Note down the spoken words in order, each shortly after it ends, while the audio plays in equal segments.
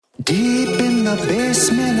Deep in the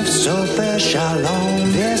basement of Sofa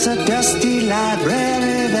Shalom, there's a dusty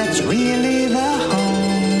library that's really the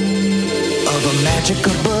home of a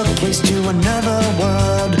magical bookcase to another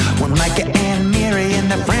world, when Micah and Miri and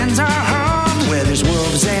their friends are home, where there's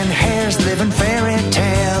wolves and hares living fairy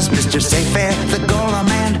tales, Mr. Sayfair, the golem,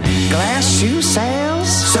 and glass shoe sales.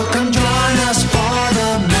 So come join us for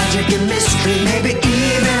the magic and mystery, maybe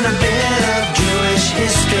even a bit of Jewish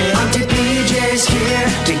history. Auntie PJ's here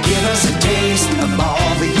to give us a taste of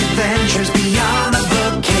all the adventures beyond the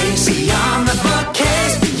bookcase, beyond the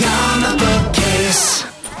bookcase, beyond the bookcase.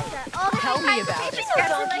 Tell me about it.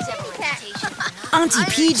 Auntie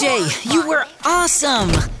PJ, you were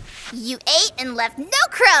awesome! You ate and left no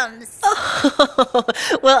crumbs. Oh,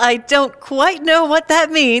 well, I don't quite know what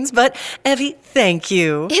that means, but Evie, thank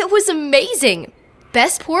you. It was amazing.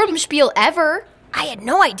 Best Purim spiel ever. I had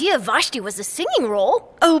no idea Vashti was a singing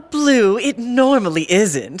role. Oh, Blue, it normally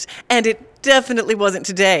isn't, and it definitely wasn't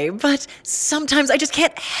today, but sometimes I just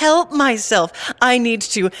can't help myself. I need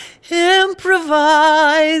to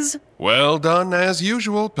improvise. Well done, as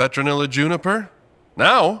usual, Petronilla Juniper.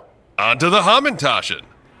 Now, on to the Hamantaschen.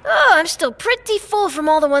 Oh, I'm still pretty full from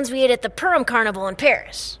all the ones we ate at the Purim Carnival in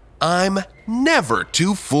Paris. I'm never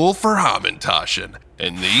too full for Hamantaschen,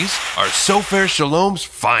 and these are Sofer Shalom's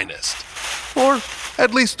finest. Or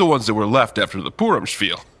at least the ones that were left after the Purim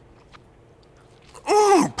spiel.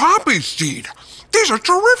 Poppy seed! These are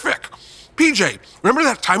terrific! PJ, remember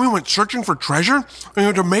that time we went searching for treasure and we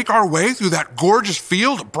had to make our way through that gorgeous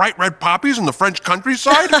field of bright red poppies in the French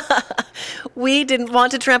countryside? We didn't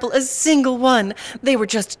want to trample a single one. They were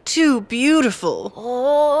just too beautiful.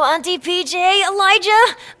 Oh, Auntie PJ,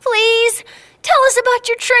 Elijah, please, tell us about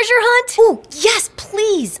your treasure hunt. Ooh, yes,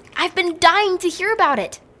 please. I've been dying to hear about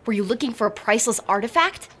it. Were you looking for a priceless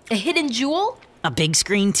artifact? A hidden jewel? A big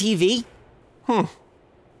screen TV?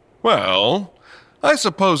 Well, I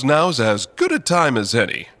suppose now's as good a time as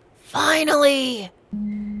any. Finally.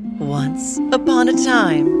 Once upon a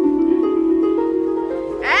time.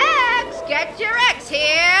 Eggs, get your eggs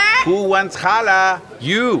here. Who wants challah?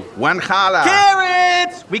 You want challah.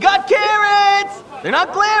 Carrots! We got carrots! They're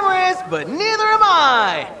not glamorous, but neither am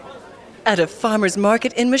I. At a farmer's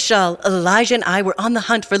market in Mishal, Elijah and I were on the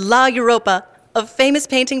hunt for La Europa, a famous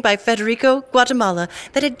painting by Federico Guatemala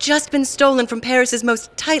that had just been stolen from Paris's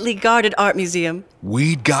most tightly guarded art museum.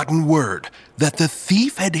 We'd gotten word that the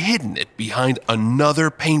thief had hidden it behind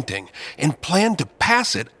another painting and planned to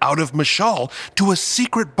pass it out of Mishal to a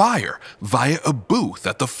secret buyer via a booth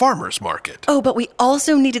at the farmer's market. Oh, but we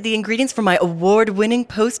also needed the ingredients for my award-winning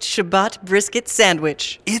post-Shabbat brisket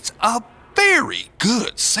sandwich. It's a very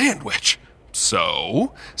good sandwich.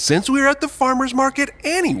 So, since we were at the farmer's market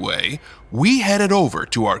anyway, we headed over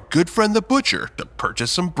to our good friend the butcher to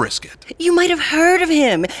purchase some brisket. You might have heard of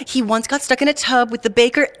him. He once got stuck in a tub with the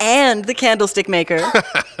baker and the candlestick maker.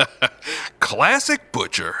 Classic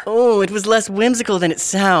butcher. Oh, it was less whimsical than it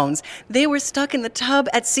sounds. They were stuck in the tub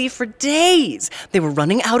at sea for days. They were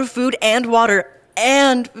running out of food and water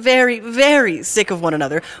and very, very sick of one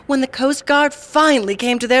another when the Coast Guard finally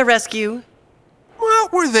came to their rescue.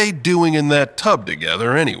 What were they doing in that tub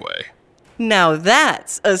together anyway? Now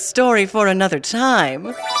that's a story for another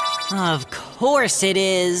time. Of course it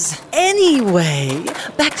is. Anyway,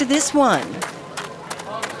 back to this one.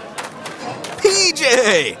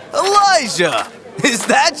 PJ! Elijah! Is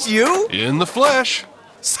that you? In the flesh.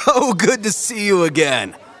 So good to see you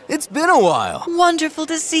again. It's been a while. Wonderful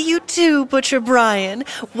to see you too, Butcher Brian.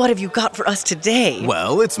 What have you got for us today?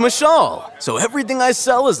 Well, it's Mashal, so everything I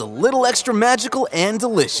sell is a little extra magical and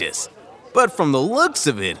delicious. But from the looks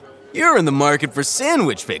of it, you're in the market for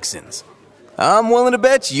sandwich fixins. I'm willing to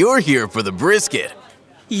bet you're here for the brisket.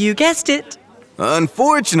 You guessed it.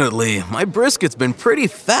 Unfortunately, my brisket's been pretty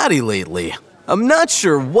fatty lately. I'm not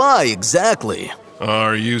sure why exactly.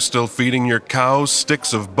 Are you still feeding your cows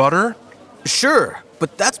sticks of butter? Sure,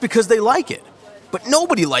 but that's because they like it. But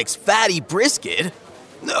nobody likes fatty brisket.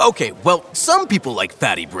 Okay, well, some people like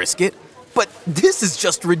fatty brisket, but this is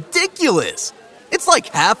just ridiculous. It's like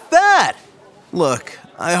half fat. Look,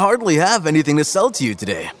 I hardly have anything to sell to you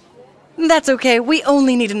today. That's okay. We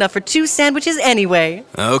only need enough for 2 sandwiches anyway.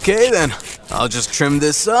 Okay, then. I'll just trim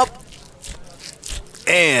this up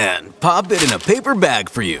and pop it in a paper bag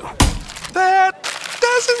for you. That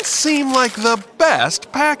doesn't seem like the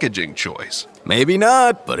best packaging choice. Maybe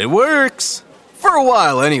not, but it works. For a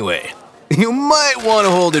while, anyway. You might want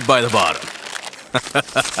to hold it by the bottom.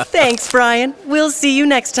 Thanks, Brian. We'll see you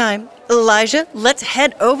next time. Elijah, let's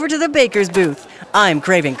head over to the baker's booth. I'm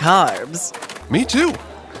craving carbs. Me too.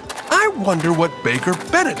 I wonder what Baker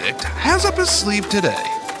Benedict has up his sleeve today.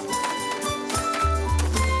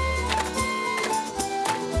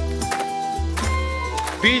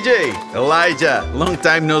 PJ, Elijah, long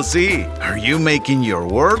time no see. Are you making your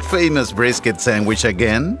world-famous brisket sandwich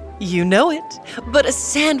again? You know it. But a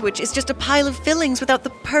sandwich is just a pile of fillings without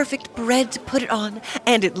the perfect bread to put it on.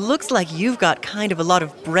 And it looks like you've got kind of a lot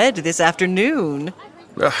of bread this afternoon.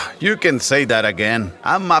 You can say that again.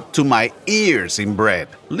 I'm up to my ears in bread.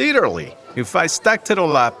 Literally. If I stacked it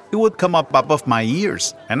all up, it would come up above my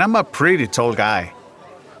ears. And I'm a pretty tall guy.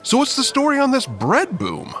 So what's the story on this bread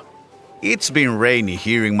boom? It's been rainy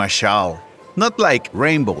here in Mashal. Not like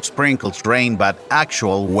rainbow sprinkles rain, but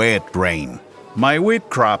actual wet rain. My wheat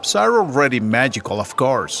crops are already magical, of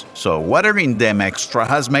course, so watering them extra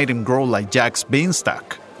has made them grow like Jack's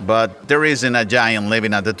beanstalk. But there isn't a giant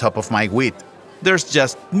living at the top of my wheat. There's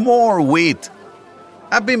just more wheat.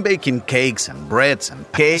 I've been baking cakes and breads and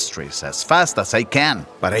pastries as fast as I can,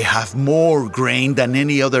 but I have more grain than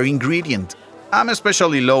any other ingredient. I'm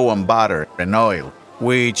especially low on butter and oil,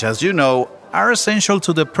 which, as you know, are essential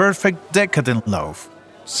to the perfect decadent loaf.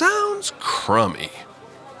 Sounds crummy.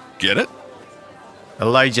 Get it?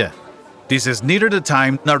 Elijah, this is neither the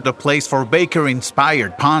time nor the place for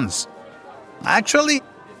baker-inspired puns. Actually,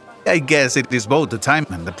 I guess it is both the time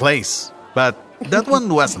and the place. But that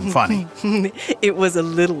one wasn't funny. It was a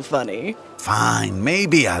little funny. Fine,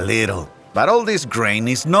 maybe a little. But all this grain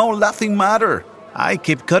is no laughing matter. I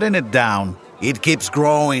keep cutting it down. It keeps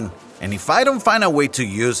growing. And if I don't find a way to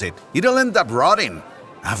use it, it'll end up rotting.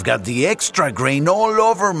 I've got the extra grain all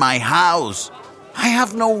over my house. I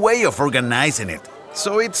have no way of organizing it.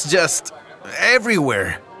 So it's just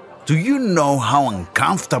everywhere. Do you know how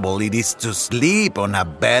uncomfortable it is to sleep on a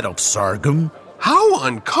bed of sorghum? How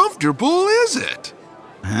uncomfortable is it?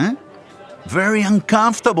 Huh? Very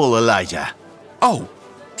uncomfortable, Elijah. Oh,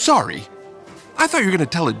 sorry. I thought you were going to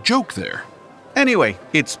tell a joke there. Anyway,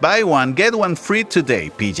 it's buy one, get one free today,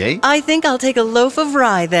 PJ. I think I'll take a loaf of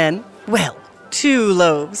rye then. Well, 2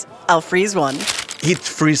 loaves. I'll freeze one. It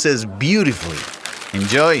freezes beautifully.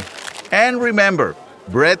 Enjoy. And remember,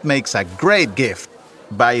 bread makes a great gift.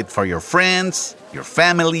 Buy it for your friends, your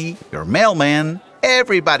family, your mailman.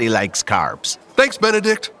 Everybody likes carbs. Thanks,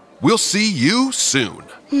 Benedict. We'll see you soon.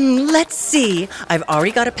 Let's see. I've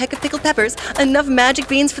already got a peck of pickled peppers, enough magic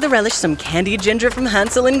beans for the relish, some candied ginger from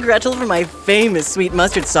Hansel and Gretel for my famous sweet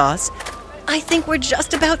mustard sauce. I think we're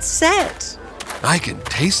just about set. I can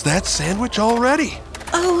taste that sandwich already.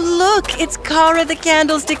 Oh, look, it's Kara the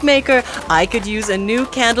Candlestick Maker. I could use a new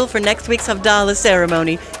candle for next week's Havdalah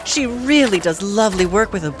ceremony. She really does lovely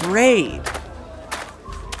work with a braid.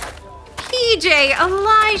 PJ,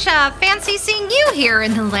 Elijah, fancy seeing you here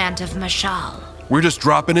in the land of Mashal. We're just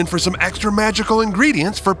dropping in for some extra magical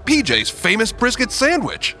ingredients for PJ's famous brisket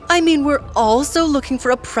sandwich. I mean, we're also looking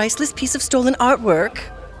for a priceless piece of stolen artwork.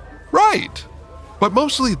 Right. But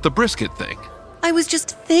mostly the brisket thing. I was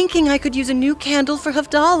just thinking I could use a new candle for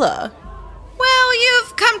Havdalah. Well,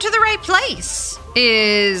 you've come to the right place,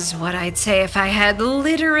 is what I'd say if I had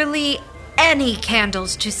literally any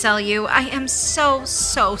candles to sell you. I am so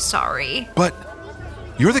sorry. But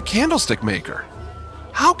you're the candlestick maker.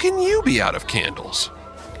 How can you be out of candles?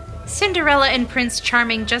 Cinderella and Prince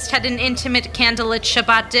Charming just had an intimate candlelit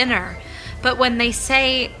Shabbat dinner. But when they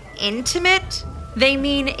say intimate, they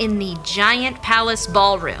mean in the giant palace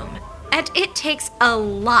ballroom. And it takes a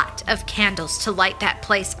lot of candles to light that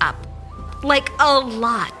place up. Like a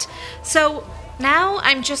lot. So now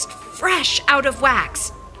I'm just fresh out of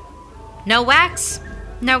wax. No wax,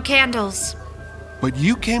 no candles. But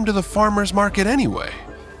you came to the farmer's market anyway.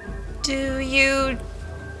 Do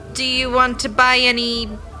you want to buy any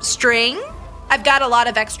string? I've got a lot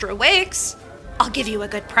of extra wicks. I'll give you a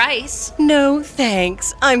good price. No,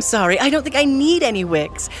 thanks. I'm sorry. I don't think I need any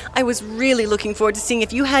wicks. I was really looking forward to seeing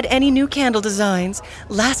if you had any new candle designs.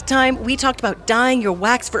 Last time, we talked about dyeing your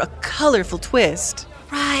wax for a colorful twist.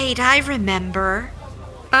 Right, I remember.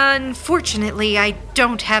 Unfortunately, I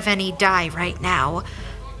don't have any dye right now.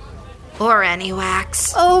 Or any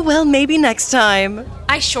wax. Oh, well, maybe next time.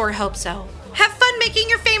 I sure hope so. Have fun making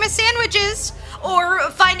your famous sandwiches. Or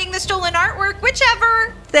finding the stolen artwork,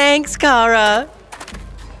 whichever. Thanks, Kara.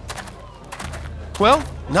 Well,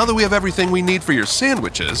 now that we have everything we need for your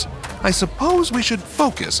sandwiches, I suppose we should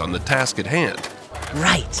focus on the task at hand.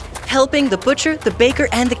 Right. Helping the butcher, the baker,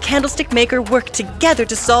 and the candlestick maker work together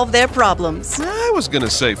to solve their problems. I was gonna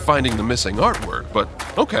say finding the missing artwork, but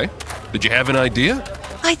okay. Did you have an idea?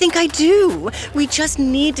 I think I do. We just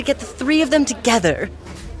need to get the 3 of them together.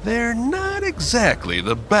 They're not exactly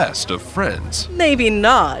the best of friends. Maybe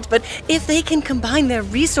not, but if they can combine their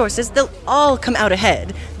resources, they'll all come out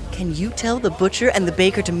ahead. Can you tell the butcher and the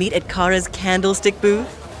baker to meet at Kara's candlestick booth?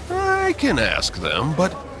 I can ask them,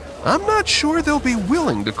 but I'm not sure they'll be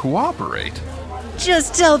willing to cooperate.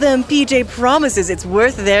 Just tell them PJ promises it's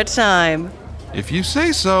worth their time. If you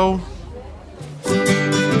say so.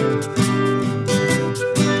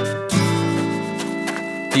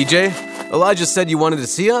 PJ, Elijah said you wanted to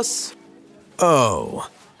see us? Oh,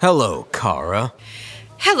 hello, Kara.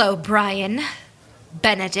 Hello, Brian.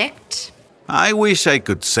 Benedict. I wish I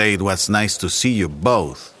could say it was nice to see you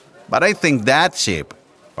both, but I think that ship,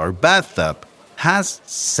 or bathtub, has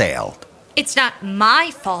sailed. It's not my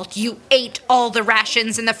fault you ate all the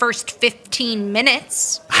rations in the first 15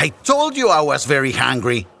 minutes. I told you I was very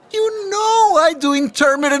hungry. You know I do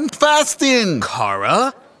intermittent fasting.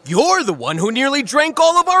 Kara, you're the one who nearly drank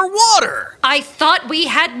all of our water. I thought we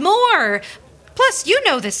had more. Plus, you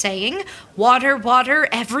know the saying, water, water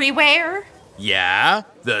everywhere. Yeah,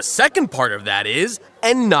 the second part of that is,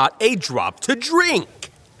 and not a drop to drink.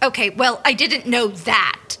 Okay, well, I didn't know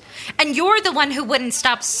that. And you're the one who wouldn't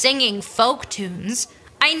stop singing folk tunes.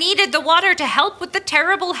 I needed the water to help with the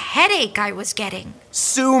terrible headache I was getting.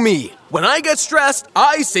 Sue me. When I get stressed,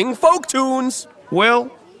 I sing folk tunes.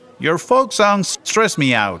 Well, your folk songs stress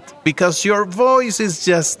me out because your voice is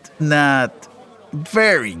just not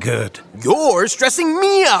very good. You're stressing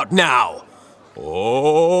me out now.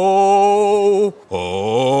 Oh,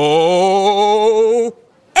 oh.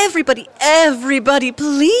 Everybody,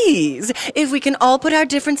 please. If we can all put our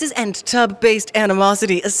differences and tub-based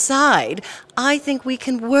animosity aside, I think we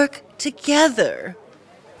can work together.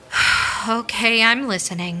 Okay, I'm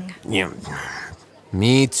listening. Yeah,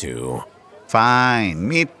 me too. Fine,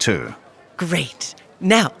 me too. Great.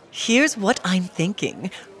 Now, here's what I'm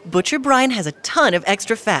thinking. Butcher Brian has a ton of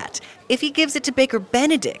extra fat. If he gives it to Baker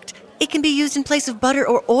Benedict, it can be used in place of butter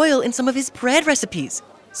or oil in some of his bread recipes.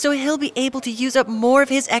 So he'll be able to use up more of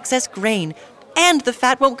his excess grain, and the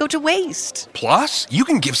fat won't go to waste. Plus, you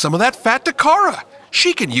can give some of that fat to Kara.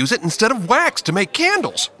 She can use it instead of wax to make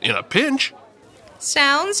candles, in a pinch.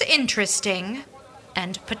 Sounds interesting.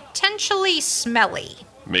 And potentially smelly.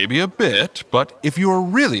 Maybe a bit, but if you are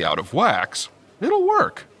really out of wax, it'll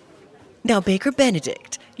work. Now, Baker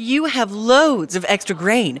Benedict, you have loads of extra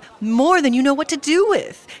grain, more than you know what to do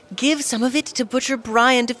with. Give some of it to Butcher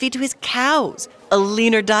Brian to feed to his cows. A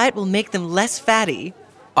leaner diet will make them less fatty.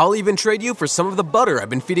 I'll even trade you for some of the butter I've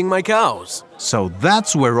been feeding my cows. So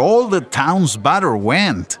that's where all the town's butter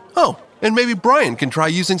went. Oh, and maybe Brian can try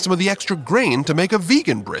using some of the extra grain to make a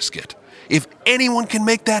vegan brisket. If anyone can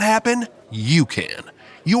make that happen, you can.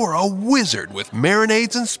 You're a wizard with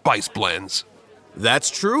marinades and spice blends. That's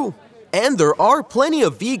true. And there are plenty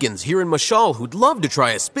of vegans here in Mashal who'd love to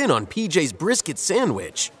try a spin on PJ's brisket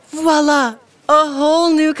sandwich. Voila! A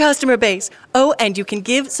whole new customer base. Oh, and you can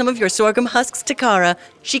give some of your sorghum husks to Kara.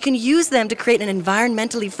 She can use them to create an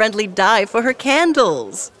environmentally friendly dye for her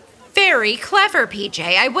candles. Very clever, PJ.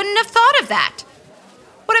 I wouldn't have thought of that.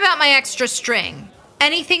 What about my extra string?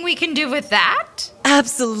 Anything we can do with that?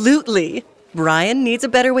 Absolutely. Brian needs a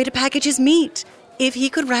better way to package his meat. If he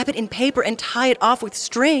could wrap it in paper and tie it off with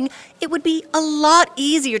string, it would be a lot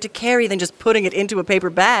easier to carry than just putting it into a paper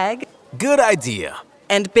bag. Good idea.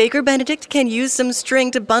 And Baker Benedict can use some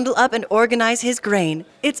string to bundle up and organize his grain.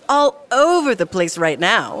 It's all over the place right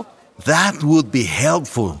now. That would be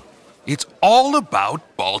helpful. It's all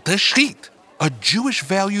about Bal Tashchit, a Jewish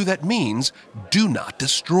value that means do not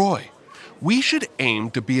destroy. We should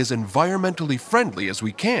aim to be as environmentally friendly as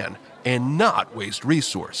we can and not waste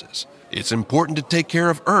resources. It's important to take care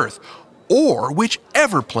of Earth, or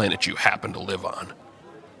whichever planet you happen to live on.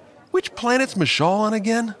 Which planet's Mashal on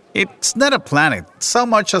again? It's not a planet, so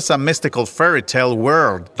much as a mystical fairy tale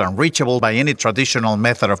world, unreachable by any traditional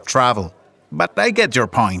method of travel. But I get your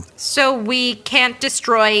point. So we can't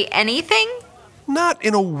destroy anything? Not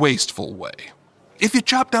in a wasteful way. If you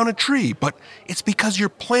chop down a tree, but it's because you're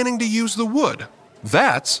planning to use the wood,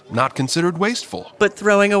 that's not considered wasteful. But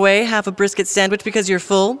throwing away half a brisket sandwich because you're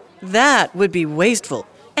full? That would be wasteful.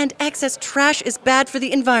 And excess trash is bad for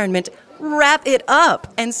the environment. Wrap it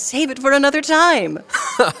up and save it for another time.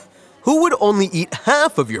 Who would only eat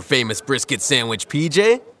half of your famous brisket sandwich,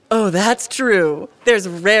 PJ? Oh, that's true. There's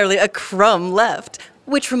rarely a crumb left.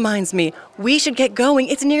 Which reminds me, we should get going.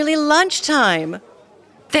 It's nearly lunchtime.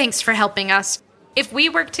 Thanks for helping us. If we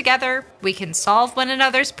work together, we can solve one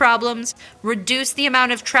another's problems, reduce the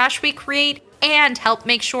amount of trash we create, and help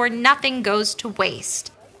make sure nothing goes to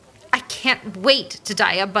waste. I can't wait to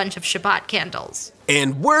dye a bunch of Shabbat candles.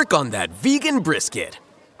 And work on that vegan brisket.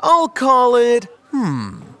 I'll call it,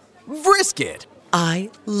 brisket. I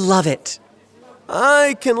love it.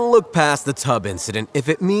 I can look past the tub incident if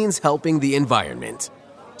it means helping the environment.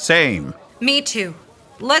 Same. Me too.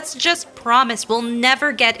 Let's just promise we'll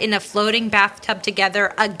never get in a floating bathtub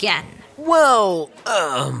together again. Well,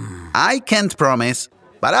 I can't promise,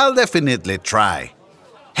 but I'll definitely try.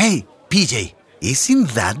 Hey, PJ, isn't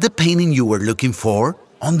that the painting you were looking for?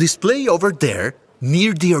 On display over there,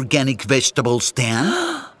 near the organic vegetable stand?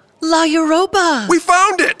 La Europa! We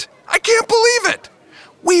found it! I can't believe it!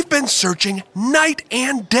 We've been searching night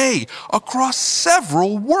and day across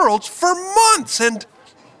several worlds for months, and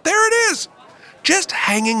there it is, just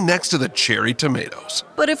hanging next to the cherry tomatoes.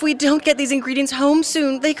 But if we don't get these ingredients home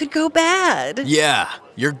soon, they could go bad. Yeah,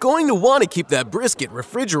 you're going to want to keep that brisket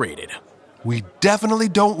refrigerated. We definitely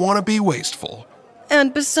don't want to be wasteful.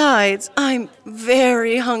 And besides, I'm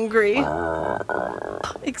very hungry.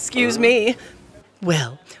 Excuse me.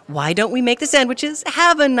 Well, why don't we make the sandwiches,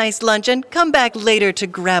 have a nice lunch, and come back later to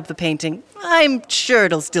grab the painting? I'm sure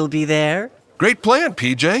it'll still be there. Great plan,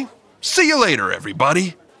 PJ. See you later,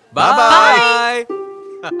 everybody. Bye-bye.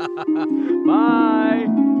 Bye.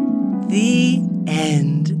 The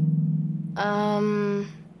end.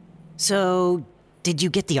 So, did you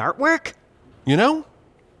get the artwork? You know,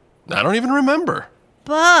 I don't even remember.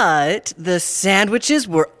 But the sandwiches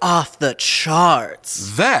were off the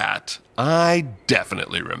charts. That I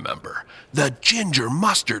definitely remember. The ginger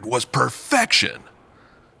mustard was perfection.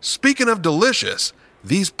 Speaking of delicious,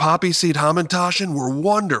 these poppy seed hamantaschen were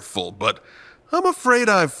wonderful, but I'm afraid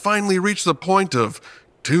I've finally reached the point of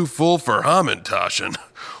too full for hamantaschen.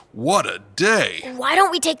 What a day. Why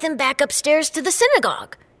don't we take them back upstairs to the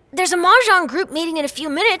synagogue? There's a Mahjong group meeting in a few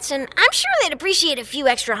minutes, and I'm sure they'd appreciate a few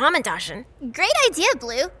extra hamantaschen. Great idea,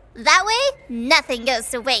 Blue. That way, nothing goes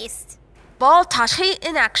to waste. Ball tashi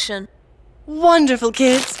in action. Wonderful,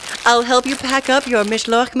 kids. I'll help you pack up your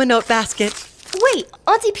Mishloach Manot basket. Wait,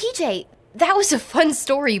 Auntie PJ, that was a fun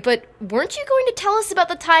story, but weren't you going to tell us about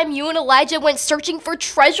the time you and Elijah went searching for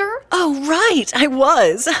treasure? Oh, right, I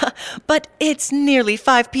was. But it's nearly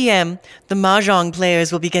 5 p.m. The Mahjong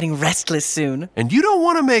players will be getting restless soon. And you don't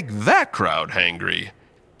want to make that crowd hangry.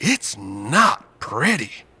 It's not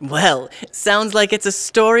pretty. Well, sounds like it's a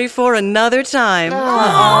story for another time.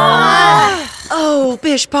 Oh,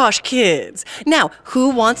 bish posh kids. Now, who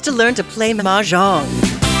wants to learn to play Mahjong?